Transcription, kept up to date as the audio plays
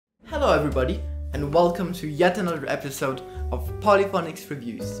Hello everybody, and welcome to yet another episode of POLYPHONIX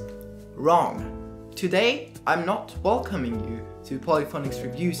Reviews. Wrong. Today, I'm not welcoming you to POLYPHONIX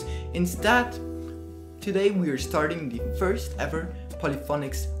Reviews. Instead, today we are starting the first ever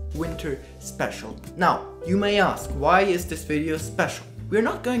POLYPHONIX Winter Special. Now, you may ask, why is this video special? We're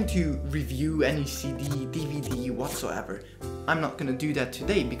not going to review any CD, DVD, whatsoever. I'm not gonna do that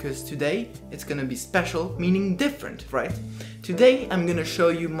today, because today it's gonna be special, meaning different, right? Today I'm gonna show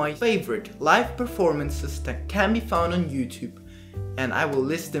you my favorite live performances that can be found on YouTube, and I will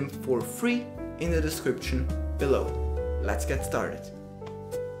list them for free in the description below. Let's get started.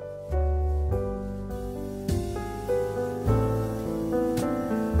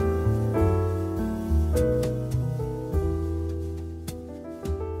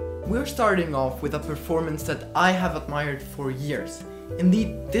 We're starting off with a performance that I have admired for years.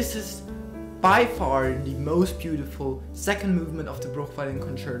 Indeed, this is by far the most beautiful second movement of the Bruch Violin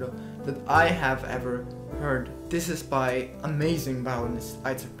concerto that I have ever heard. This is by amazing violinist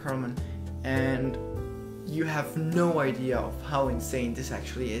Itzhak Perlman, and you have no idea of how insane this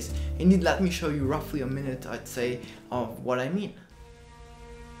actually is. Indeed, let me show you roughly a minute, I'd say, of what I mean.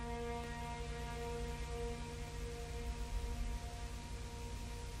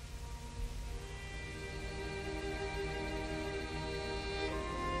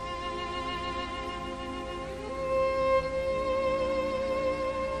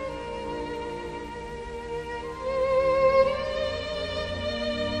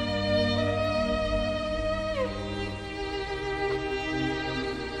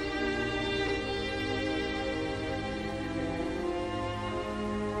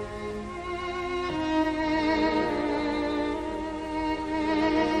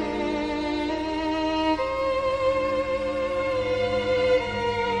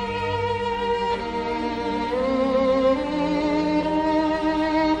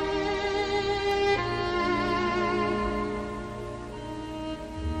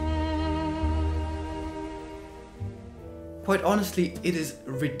 Quite honestly, it is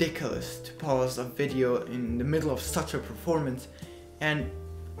ridiculous to pause a video in the middle of such a performance, and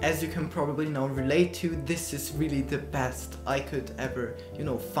as you can probably now relate to, this is really the best I could ever,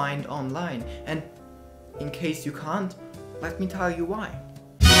 find online. And in case you can't, let me tell you why.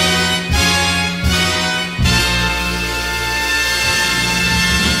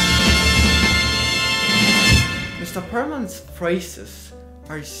 Mr. Perlman's phrases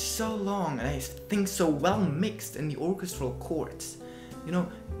are so long and I think so well mixed in the orchestral chords.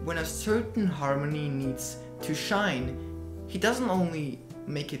 When a certain harmony needs to shine, he doesn't only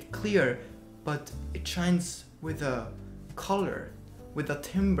make it clear, but it shines with a color, with a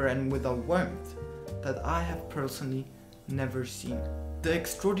timbre and with a warmth that I have personally never seen. The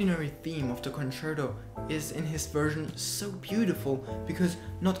extraordinary theme of the concerto is in his version so beautiful because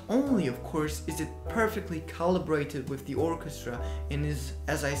not only, of course, is it perfectly calibrated with the orchestra and is,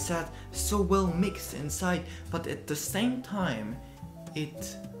 as I said, so well mixed inside, but at the same time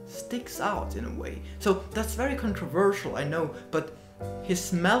it sticks out in a way. So that's very controversial, I know, but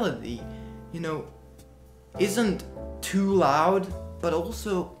his melody, isn't too loud, but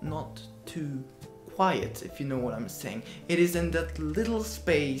also not too quiet, if you know what I'm saying. It is in that little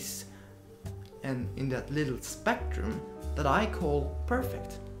space and in that little spectrum that I call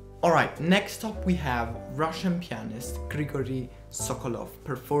perfect. Alright, next up we have Russian pianist Grigory Sokolov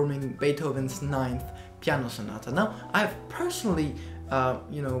performing Beethoven's 9th piano sonata. Now, I've personally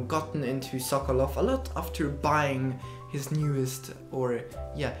gotten into Sokolov a lot after buying his newest,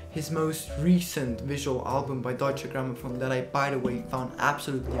 his most recent visual album by Deutsche Grammophon that I, by the way, found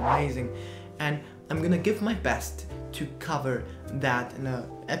absolutely amazing. And I'm gonna give my best to cover that in an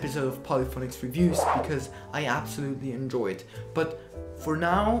episode of POLYPHONIX Reviews because I absolutely enjoyed. But for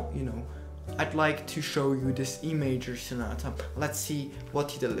now, I'd like to show you this E major sonata. Let's see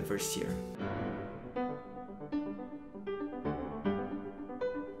what he delivers here.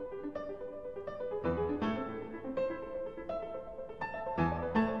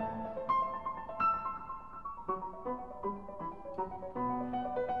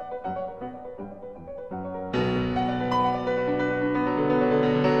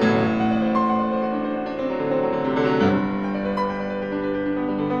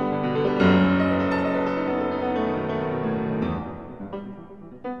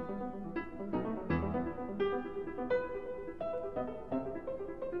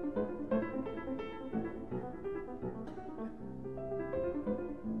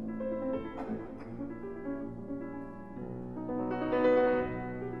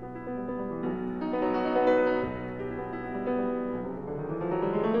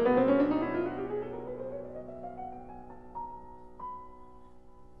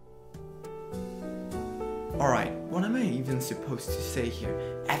 Alright, what am I even supposed to say here?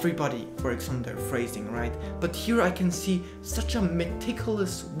 Everybody works on their phrasing, right? But here I can see such a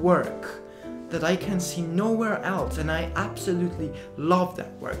meticulous work that I can see nowhere else, and I absolutely love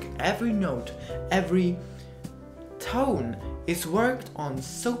that work. Every note, every tone is worked on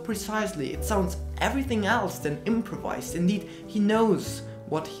so precisely. It sounds everything else than improvised. Indeed, he knows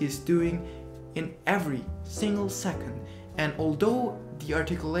what he is doing in every single second. And although the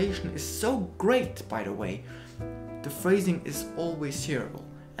articulation is so great, by the way, the phrasing is always hearable,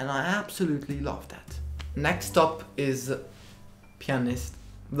 and I absolutely love that. Next up is pianist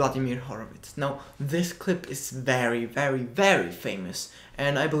Vladimir Horowitz. Now, this clip is very, very, very famous,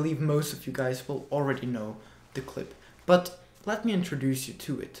 and I believe most of you guys will already know the clip. But let me introduce you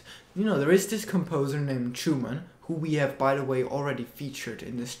to it. You know, there is this composer named Schumann, who we have, by the way, already featured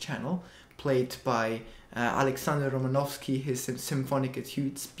in this channel, played by Alexander Romanovsky, his symphonic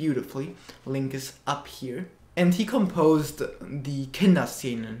etudes beautifully. Link is up here. And he composed the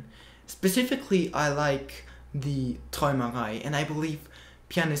Kinderszenen. Specifically, I like the Träumerei, and I believe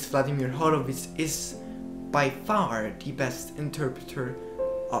pianist Vladimir Horowitz is by far the best interpreter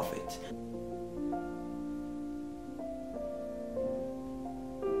of it.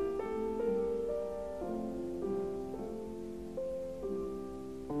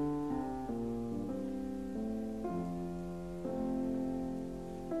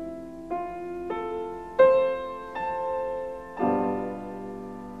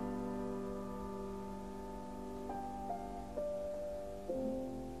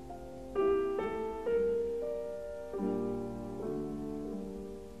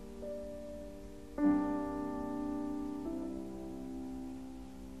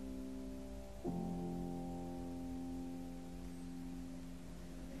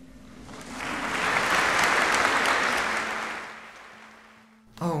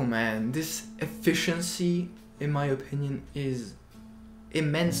 Oh man, this efficiency, in my opinion, is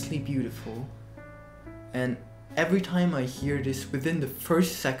immensely beautiful. And every time I hear this, within the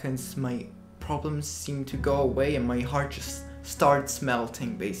first seconds, my problems seem to go away and my heart just starts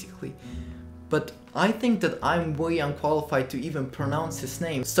melting, basically. But I think that I'm way unqualified to even pronounce his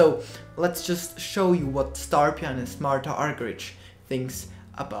name. So let's just show you what star pianist Marta Argerich thinks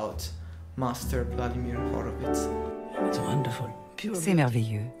about Master Vladimir Horowitz. It's wonderful. C'est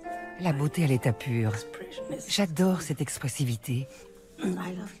merveilleux. La beauté à l'état pur. J'adore cette expressivité.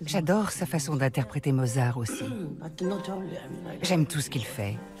 J'adore sa façon d'interpréter Mozart aussi. J'aime tout ce qu'il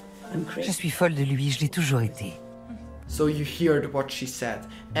fait. Je suis folle de lui, je l'ai toujours été. So you heard what she said.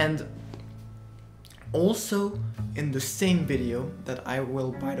 And also in the same video that I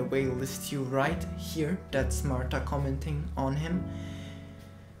will, by the way, list you right here, that's Marta commenting on him.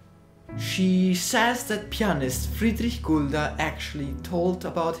 She says that pianist Friedrich Gulda actually told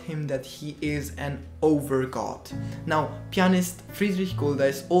about him that he is an over-god. Now, pianist Friedrich Gulda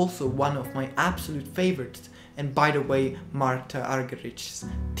is also one of my absolute favorites, and by the way, Marta Argerich's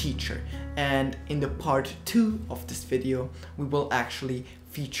teacher. And in the part 2 of this video, we will actually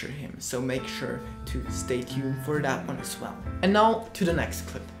feature him, so make sure to stay tuned for that one as well. And now to the next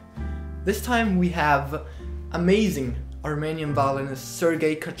clip. This time we have amazing Armenian violinist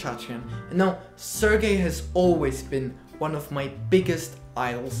Sergey Khachatryan. And now, Sergey has always been one of my biggest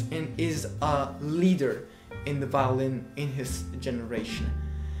idols and is a leader in the violin in his generation.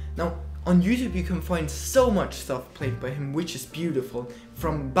 Now, on YouTube you can find so much stuff played by him, which is beautiful,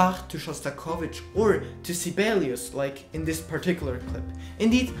 from Bach to Shostakovich or to Sibelius, like in this particular clip.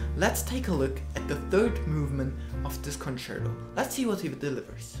 Indeed, let's take a look at the third movement of this concerto. Let's see what he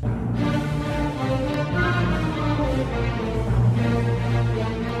delivers.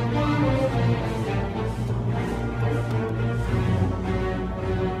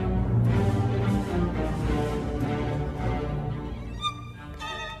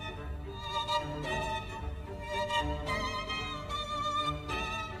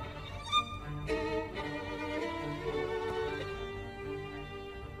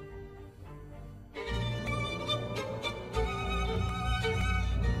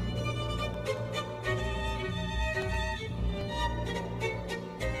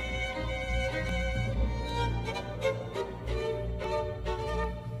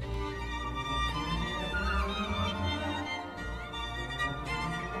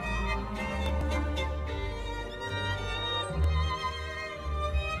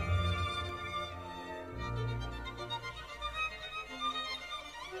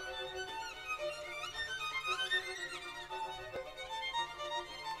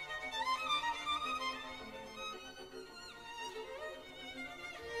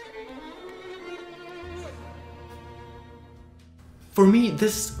 For me,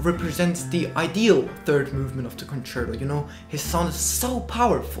 this represents the ideal third movement of the concerto. You know, his sound is so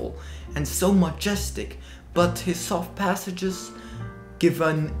powerful and so majestic, but his soft passages give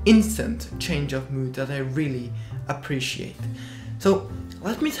an instant change of mood that I really appreciate. So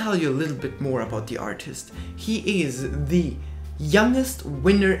let me tell you a little bit more about the artist. He is the youngest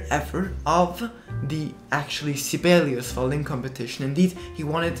winner ever of the actually Sibelius violin competition. Indeed, he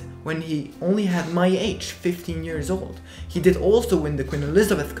won it when he only had my age, 15 years old. He did also win the Queen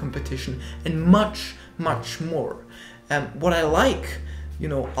Elizabeth competition and much, much more. What I like, you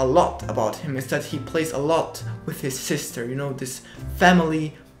know, a lot about him is that he plays a lot with his sister. You know, this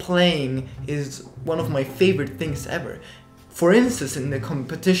family playing is one of my favorite things ever. For instance, in the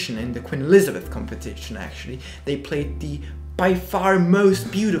competition, in the Queen Elizabeth competition actually, they played the by far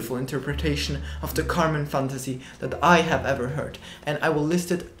most beautiful interpretation of the Carmen Fantasy that I have ever heard, and I will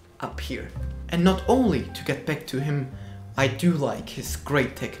list it up here. And not only, to get back to him, I do like his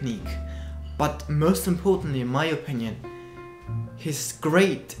great technique, but most importantly in my opinion, his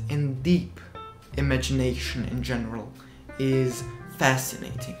great and deep imagination in general is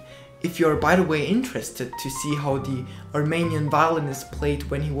fascinating. If you're, by the way, interested to see how the Armenian violinist played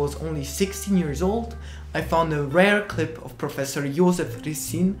when he was only 16 years old, I found a rare clip of Professor Josef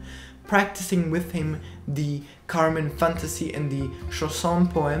Rissin practicing with him the Carmen Fantasy and the Chausson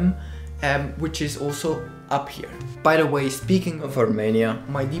poem, which is also up here. By the way, speaking of Armenia,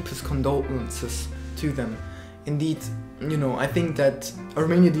 my deepest condolences to them. Indeed, you know, I think that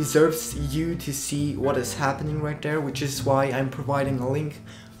Armenia deserves you to see what is happening right there, which is why I'm providing a link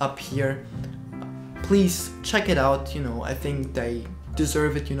up here. Please check it out, you know, I think they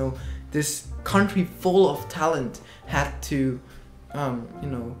deserve it, you know. This country full of talent had to, you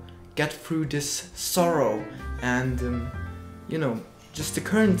know, get through this sorrow, and, you know, just the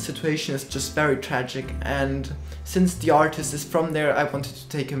current situation is just very tragic, and since the artist is from there, I wanted to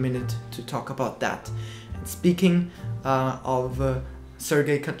take a minute to talk about that. And speaking of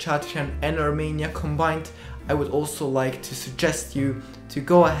Sergey Khachatryan and Armenia combined, I would also like to suggest you to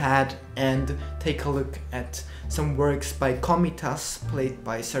go ahead and take a look at some works by Komitas, played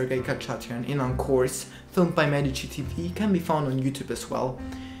by Sergey Khachatryan in Encores, filmed by Medici TV, can be found on YouTube as well.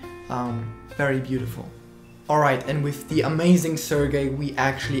 Very beautiful. Alright, and with the amazing Sergey, we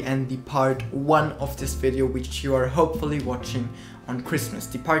actually end the part 1 of this video, which you are hopefully watching on Christmas.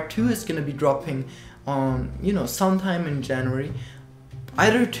 The part 2 is gonna be dropping on, you know, sometime in January,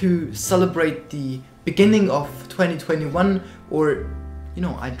 either to celebrate the beginning of 2021, or, you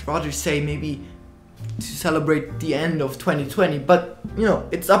know, I'd rather say maybe to celebrate the end of 2020, but, you know,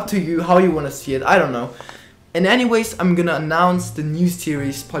 it's up to you how you want to see it, I don't know. And anyways, I'm gonna announce the new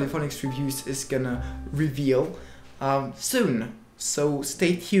series POLYPHONIX Reviews is gonna reveal soon, so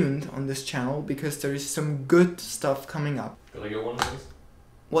stay tuned on this channel because there is some good stuff coming up. Can I get one of those?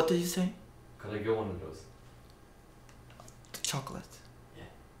 What did you say? Can I get one of those? The chocolate. Yeah.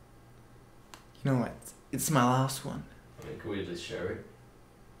 You know what? It's my last one. I mean, can we at least share it?